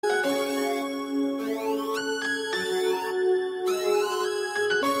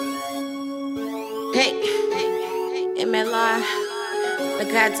Hey, MLR, the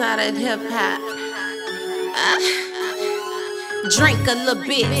godfather of hip hop. Drink a little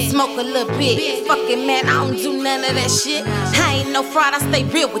bit, smoke a little bit. Fucking man, I don't do none of that shit. I ain't no fraud, I stay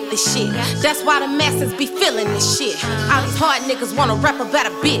real with this shit. That's why the masses be feeling this shit. All these hard niggas wanna rap about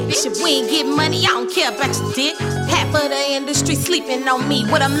a bitch. If we ain't get money, I don't care about your dick. Half of the industry sleeping on me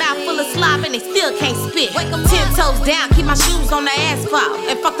with a mouth full of slob and they still can't spit. 10 toes down, keep my shoes on the asphalt.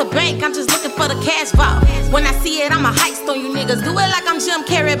 And fuck the bank, I'm just looking for the cash vault. When I see it, I'ma heist on you niggas. Do it like I'm Jim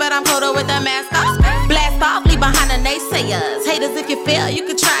Carrey, but I'm colder with the mask off. Blast off, leave behind the naysayers. Haters, if you fail, you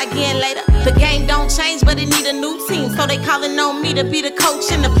can try again later. The game don't change, but it need a new team, so they calling on me to be the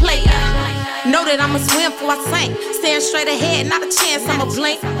coach and the player. Know that I'ma swim before I sink. Staring straight ahead, not a chance I'ma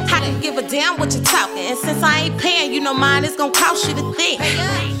blink. I can give a damn what you talking, and since I ain't paying, you know mine is gon' cost you to think.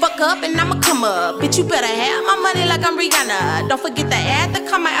 Fuck up and I'ma come up, bitch, you better have my money like I'm Rihanna. Don't forget the ad to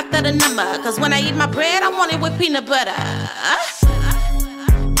come out after the number, cause when I eat my bread, I want it with peanut butter.